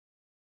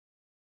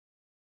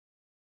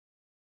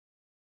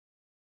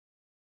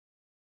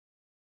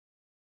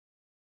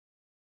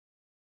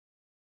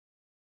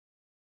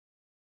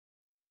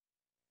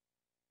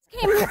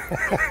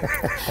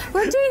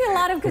We're doing a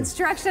lot of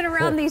construction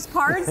around these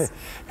parts,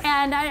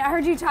 and I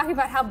heard you talking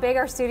about how big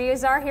our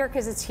studios are here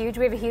because it's huge.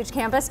 We have a huge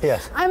campus.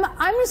 Yes. I'm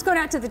just going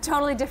out to the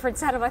totally different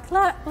side. I'm like,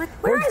 look,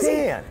 where is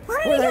Dan? he?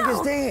 Where the did he heck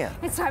go? is Dan?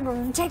 It's time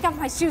to take off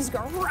my shoes,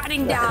 go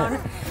running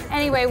down.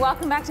 Anyway,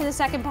 welcome back to the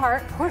second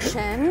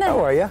portion. How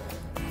are you?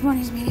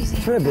 Morning's been easy.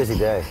 It's been a busy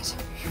day. It's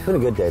been a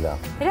good day, though.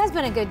 It has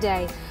been a good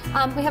day.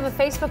 We have a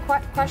Facebook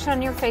question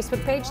on your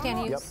Facebook page.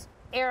 Dan, use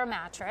air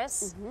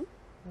mattress.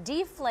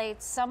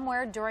 Deflates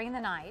somewhere during the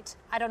night.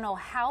 I don't know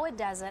how it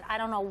does it. I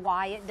don't know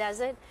why it does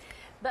it.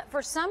 But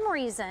for some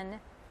reason,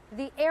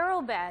 the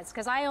aero beds,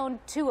 because I own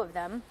 2 of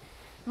them,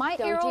 my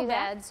aero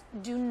beds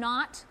do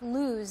not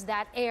lose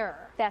that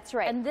air. That's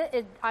right. And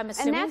I'm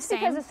assuming and that's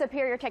because of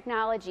superior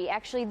technology.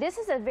 Actually, this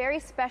is a very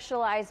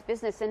specialized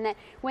business in that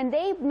when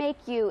they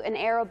make you an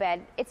aero bed,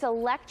 it's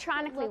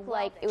electronically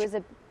like it was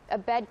a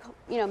bed,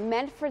 you know,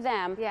 meant for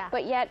them. Yeah.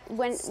 But yet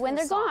when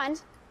they're gone,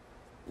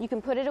 you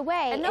can put it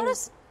away. And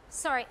notice.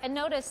 Sorry, and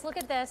notice, look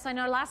at this. I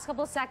know last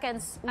couple of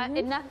seconds,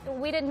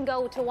 we didn't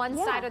go to one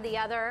side or the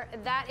other.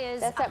 That's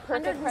that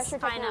perfect pressure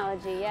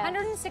technology, yeah.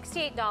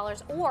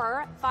 $168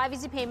 or 5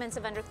 easy payments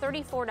of under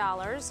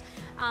 $34.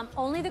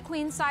 Only the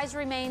queen size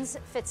remains,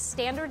 fits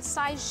standard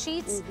size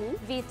sheets.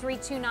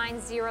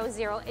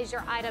 V32900 is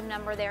your item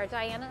number there,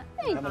 Diana.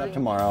 Coming up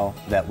tomorrow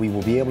that we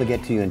will be able to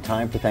get to you in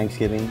time for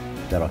Thanksgiving.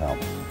 That'll help.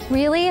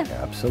 Really?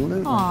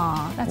 Absolutely.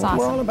 Aw, that's awesome.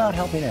 We're all about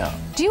helping out.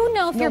 Do you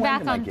know if you're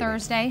back on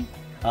Thursday?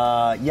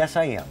 Yes,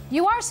 I am.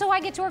 You are, so I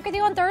get to work with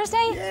you on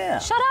Thursday? Yeah.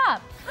 Shut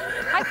up.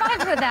 High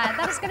fives with that.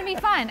 That is going to be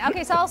fun.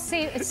 Okay, so I'll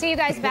see you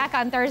guys back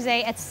on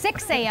Thursday at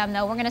 6 a.m.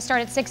 though. We're going to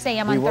start at 6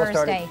 a.m. on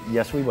Thursday.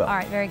 Yes, we will. All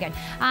right, very good.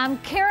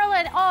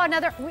 Carolyn,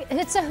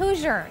 it's a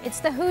Hoosier. It's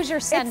the Hoosier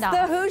send-off.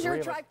 It's the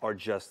Hoosier truck. Are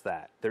just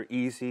that. They're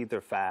easy,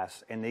 they're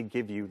fast, and they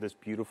give you this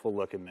beautiful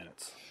look in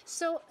minutes.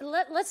 So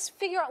let's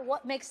figure out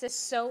what makes this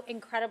so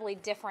incredibly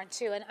different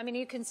too. And I mean,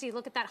 you can see,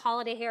 look at that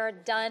holiday hair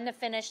done,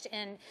 finished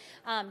in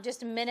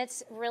just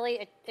minutes.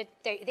 Really,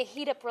 they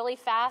heat up really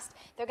fast.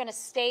 They're going to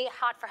stay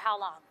hot for how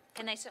long?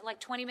 Can they sit like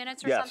 20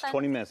 minutes or something? Yes,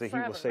 20 minutes. The heat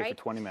Forever, will stay right?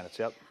 for 20 minutes,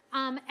 yep.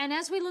 And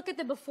as we look at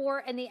the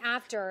before and the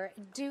after,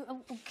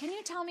 can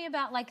you tell me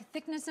about like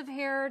thickness of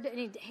hair,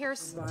 any hair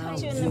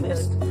touch in the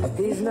mood?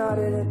 He's not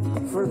in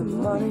it for the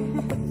money.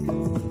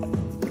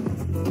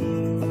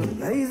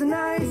 He's a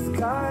nice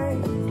guy,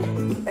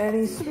 and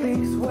he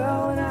speaks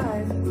well, and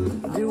I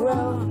do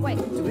well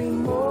to be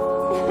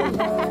more.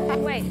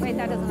 wait,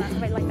 that doesn't,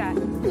 wait, like that.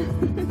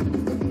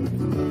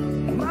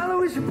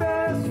 Milo is your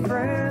best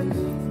friend.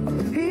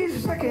 He's your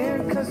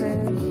second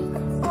cousin.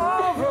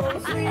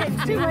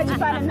 It's too much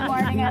fun in the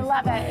morning. I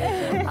love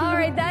it. All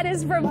right, that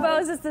is from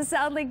Bose. It's the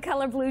SoundLink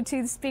Color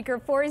Bluetooth speaker.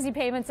 4 easy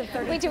payments of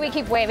 $30. We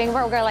keep waving.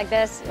 We're going like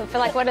this. I feel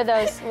like one of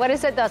those, what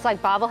is it? Those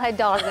like bobblehead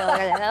dolls.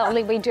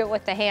 Only we do it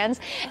with the hands.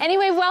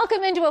 Anyway,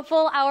 welcome into a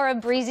full hour of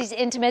Breezy's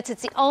Intimates.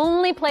 It's the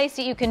only place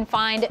that you can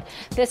find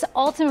this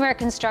ultimate wear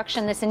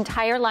construction, this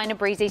entire line of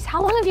Breezys.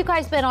 How long have you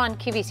guys been on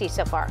QVC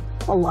so far?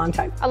 A long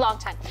time. A long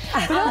time.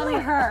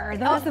 Only her.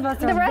 The rest of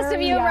us are the rest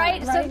of you, young,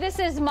 right? So this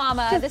is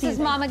Mama. This is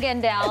Mama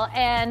Gendel,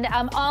 and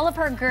all of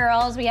her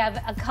girls. We have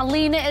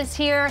Kalina is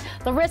here,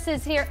 Larissa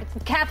is here,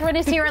 Catherine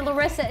is here, and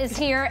Larissa is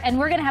here, and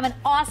we're gonna have an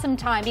awesome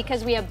time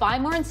because we have Buy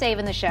More and Save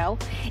in the show,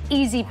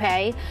 Easy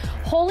Pay,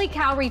 holy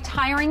cow,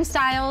 retiring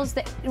styles.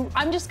 That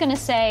I'm just gonna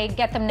say,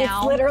 get them now.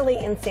 It's literally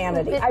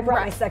insanity. I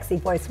brought my sexy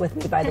voice with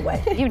me, by the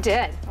way. You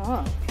did.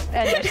 Oh.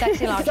 And your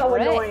sexy lingerie. So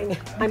annoying.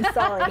 I'm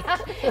sorry.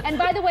 And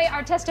by the way,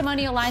 our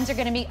testimonial lines are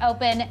going to be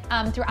open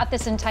throughout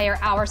this entire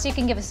hour, so you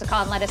can give us a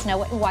call and let us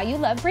know why you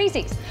love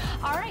Breezys.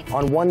 All right.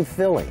 On one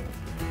filling.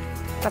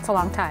 That's a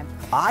long time.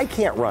 I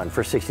can't run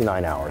for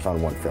 69 hours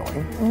on one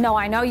filling. No,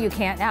 I know you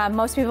can't.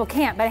 Most people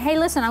can't. But hey,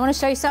 listen, I want to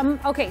show you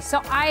something. Okay,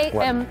 so I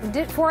am,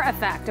 for a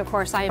fact, of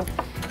course, I am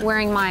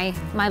wearing my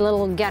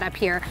little get-up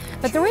here.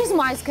 But the reason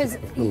why is because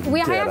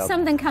I have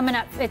something coming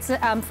up. It's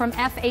from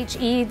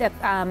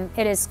FHE.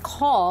 It is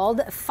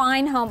called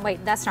Fine Home.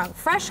 Wait, that's wrong.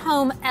 Fresh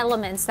Home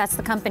Elements. That's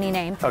the company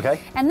name.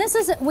 Okay. And this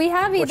is, we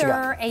have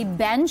either a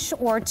bench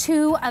or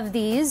 2 of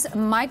these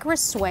micro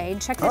suede.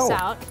 Check this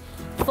out.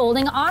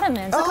 Folding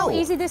ottomans. Look how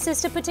easy this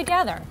is to put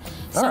together.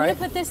 So I'm going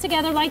to put this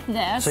together like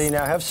this. So you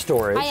now have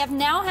storage. I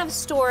now have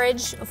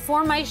storage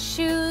for my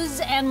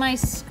shoes and my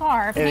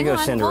scarf. Here you go,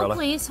 Cinderella.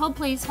 Hold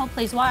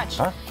please, watch.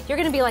 Huh? You're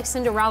going to be like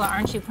Cinderella,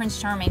 aren't you, Prince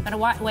Charming? But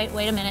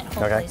wait a minute,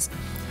 hold please.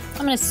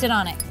 I'm going to sit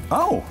on it.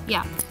 Oh.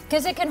 Yeah.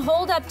 Because it can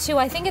hold up to,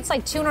 I think it's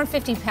like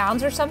 250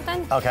 pounds or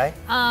something. Okay.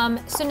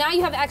 So now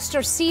you have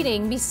extra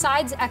seating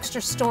besides extra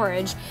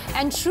storage.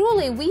 And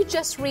truly, we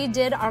just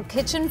redid our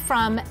kitchen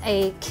from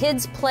a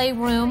kids'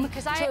 playroom.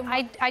 Because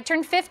I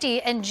turned 50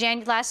 in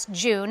last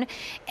June,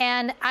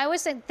 and I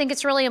always think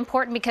it's really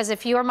important because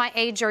if you're my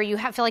age or you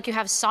feel like you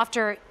have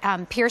softer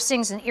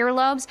piercings and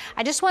earlobes,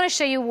 I just want to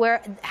show you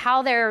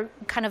how they're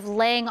kind of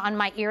laying on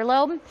my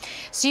earlobe.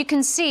 So you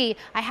can see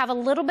I have a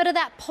little bit of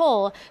that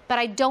pull, but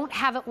I don't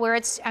have it where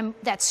it's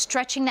that's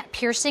stretching that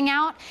piercing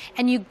out,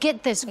 and you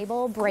get this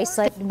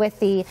bracelet with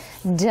the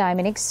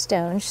diamond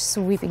stone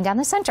sweeping down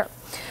the center.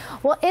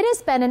 Well, it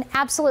has been an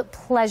absolute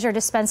pleasure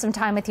to spend some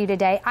time with you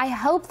today. I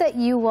hope that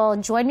you will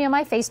join me on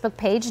my Facebook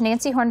page,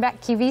 Nancy Hornback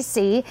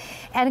QVC,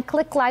 and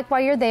click like while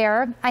you're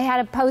there. I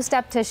had a post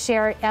up to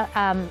share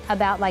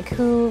about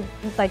who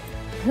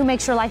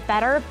makes your life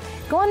better.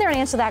 Go on there and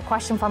answer that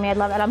question for me. I'd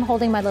love it. I'm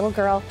holding my little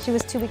girl. She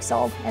was 2 weeks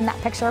old in that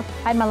picture.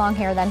 I had my long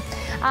hair then.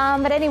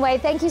 But anyway,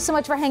 thank you so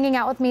much for hanging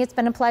out with me. It's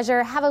been a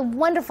pleasure. Have a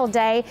wonderful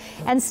day,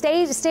 and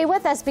stay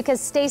with us because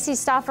Stacy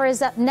Stoffer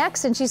is up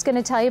next, and she's going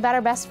to tell you about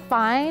our best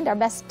find, our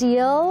best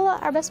deal,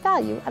 our best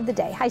value of the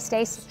day. Hi,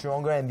 Stace.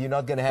 Stronger, and you're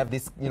not going to have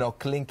this,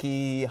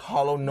 clinky,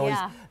 hollow noise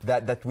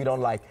that we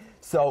don't like.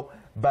 So,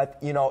 but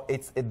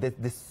it's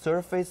the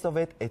surface of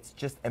it. It's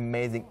just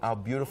amazing how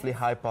beautifully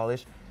high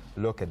polished.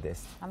 Look at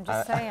this. I'm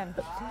just saying.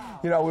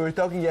 We were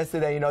talking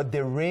yesterday,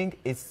 the ring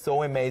is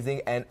so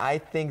amazing, and I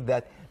think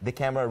that the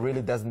camera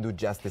really doesn't do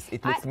justice.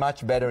 It looks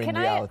much better in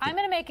reality. I'm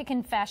going to make a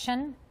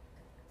confession.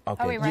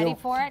 Okay. Are we ready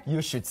for it?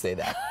 You should say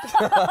that.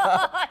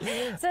 I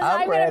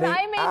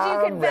made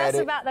you confess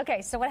about...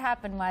 Okay, so what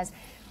happened was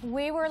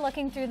we were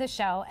looking through the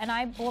show, and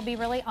I will be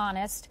really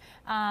honest.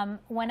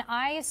 When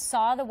I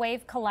saw the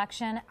Wave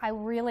collection, I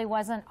really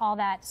wasn't all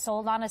that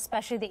sold on,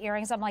 especially the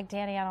earrings. I'm like,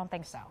 Danny, I don't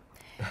think so.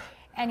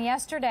 And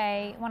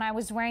yesterday, when I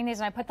was wearing these,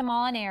 and I put them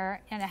all on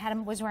air,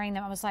 and was wearing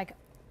them, I was like,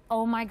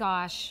 oh my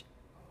gosh.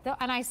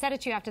 And I said it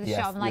to you after the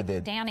show. I'm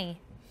like,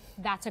 Danny,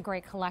 that's a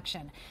great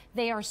collection.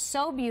 They are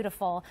so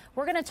beautiful.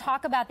 We're going to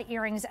talk about the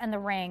earrings and the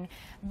ring,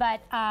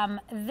 but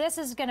this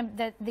is going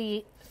to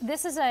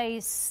this is a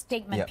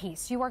statement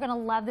piece. You are going to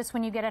love this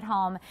when you get it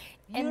home.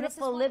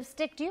 Beautiful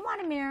lipstick. Do you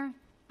want a mirror?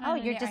 Oh,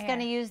 you're just going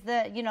to use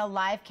the,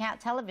 live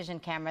television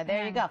camera.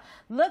 There you go.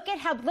 Look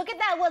at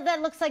that, what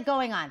that looks like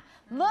going on.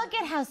 Look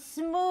at how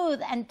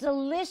smooth and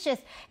delicious.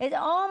 It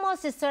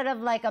almost is sort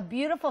of like a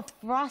beautiful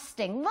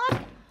frosting. Look.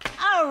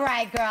 All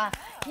right, girl.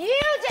 You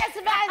just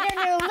found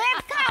your new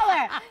lip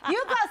color.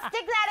 You go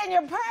stick that in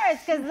your purse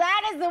because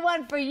that is the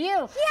one for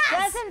you.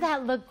 Yes. Doesn't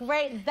that look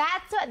great?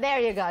 That's what,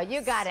 there you go.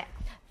 You got it.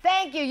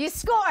 Thank you. You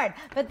scored.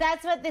 But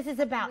that's what this is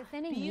about.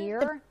 Within a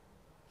year?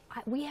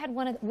 We had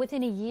one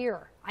within a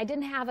year. I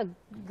didn't have an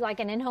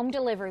in-home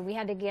delivery. We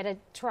had to get a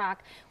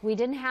truck. We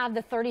didn't have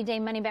the 30-day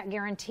money-back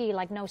guarantee,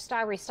 like no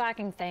style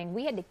restocking thing.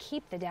 We had to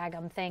keep the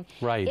daggum thing.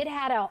 Right. It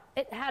had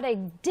a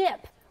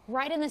dip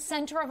right in the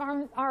center of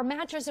our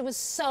mattress. It was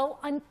so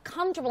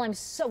uncomfortable.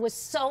 Was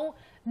so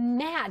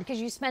mad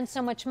because you spend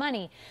so much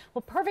money.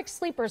 Well, Perfect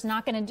Sleeper's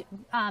not going to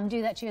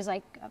do that. She was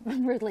like,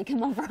 rudely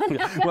come over.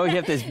 Well, you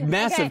have this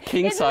massive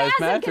king-size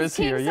mattress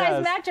here.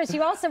 King-size mattress.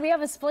 We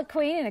have a split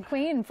queen and a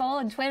queen and full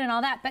and twin and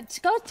all that. But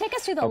go take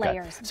us through the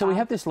layers. So we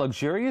have this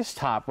luxurious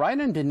top. Right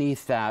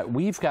underneath that,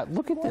 we've got,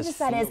 look at this.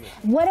 That is,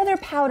 what other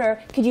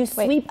powder could you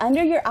sweep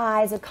under your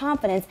eyes with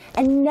confidence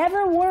and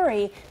never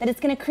worry that it's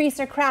going to crease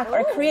or crack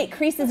or create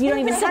creases you don't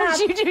even have?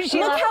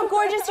 Look how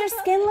gorgeous your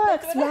skin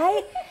looks,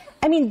 right?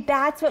 I mean,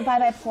 that's what Bye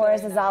Bye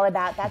Pores is all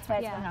about. That's why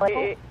yes,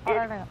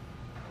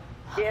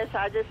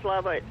 I just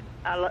love it.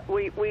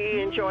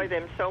 We enjoy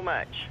them so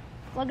much.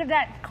 Look at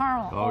that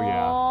caramel. Oh,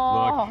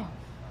 yeah. Look.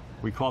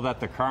 We call that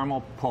the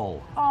caramel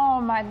pull.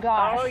 Oh, my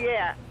gosh. Oh,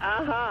 yeah.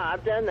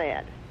 I've done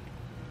that.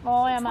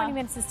 Oh, Emma. 20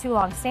 minutes is too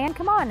long. Stan,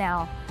 come on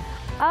now.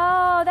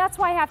 Oh, that's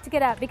why I have to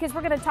get up, because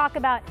we're going to talk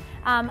about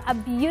a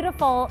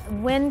beautiful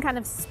wind kind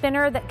of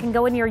spinner that can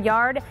go in your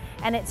yard,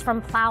 and it's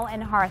from Plow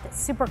and Hearth. It's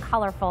super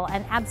colorful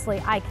and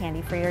absolutely eye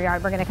candy for your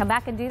yard. We're going to come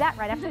back and do that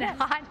right after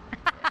that.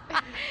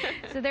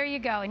 So there you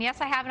go. And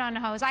yes, I have it on a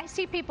hose. I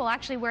see people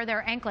actually wear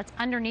their anklets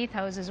underneath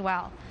hose as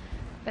well.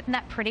 But isn't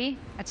that pretty?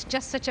 It's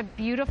just such a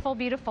beautiful,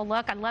 beautiful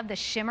look. I love the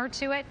shimmer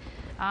to it.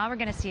 We're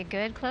going to see a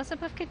good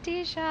close-up of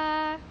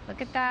Khadijah.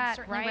 Look at that.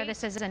 Certainly wear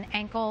this as an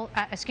ankle,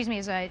 as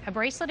a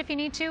bracelet if you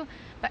need to.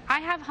 But I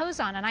have hose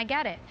on, and I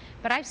get it.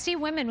 But I see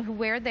women who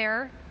wear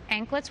their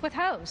anklets with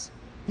hose.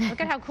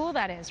 Look at how cool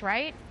that is,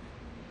 right?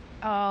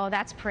 Oh,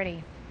 that's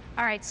pretty.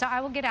 All right, so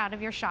I will get out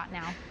of your shot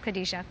now,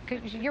 Khadijah.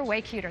 You're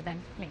way cuter than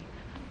me.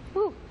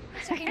 Woo.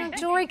 So,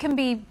 jewelry can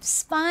be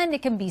fun,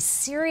 it can be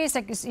serious,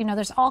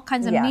 there's all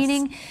kinds of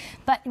meaning.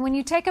 But when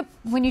you take a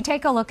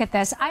look at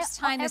this,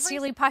 the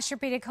Sealy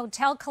Posturepedic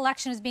Hotel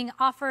collection is being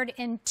offered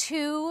in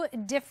 2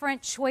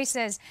 different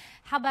choices.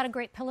 How about a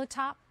great pillow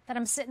top that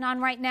I'm sitting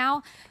on right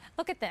now?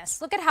 Look at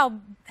this. Look at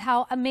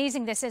how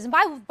amazing this is. And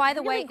by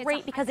the way, it's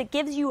great because it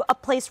gives you a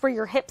place where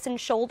your hips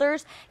and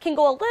shoulders can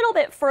go a little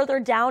bit further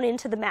down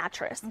into the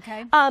mattress.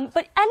 Okay.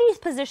 But any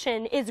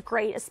position is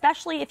great,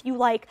 especially if you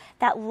like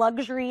that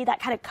luxury,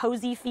 that kind of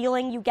cozy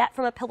feeling you get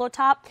from a pillow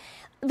top.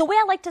 The way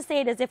I like to say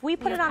it is if we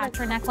put it on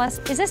a necklace,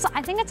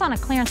 I think it's on a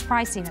clearance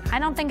price even. I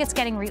don't think it's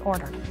getting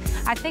reordered.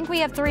 I think we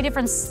have 3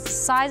 different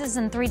sizes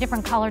and 3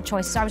 different color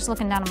choices. I was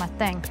looking down on my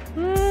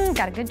thing.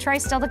 Got a good tray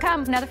still to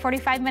come. Another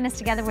 45 minutes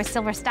together with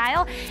Silver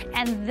Style.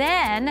 And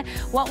then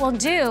what we'll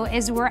do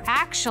is we're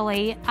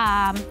actually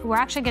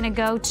going to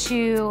go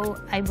to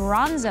a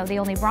Bronzo, the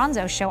only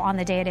Bronzo show on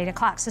the day at 8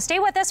 o'clock. So stay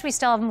with us. We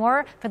still have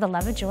more for the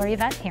Love of Jewelry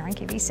event here on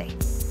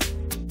QVC.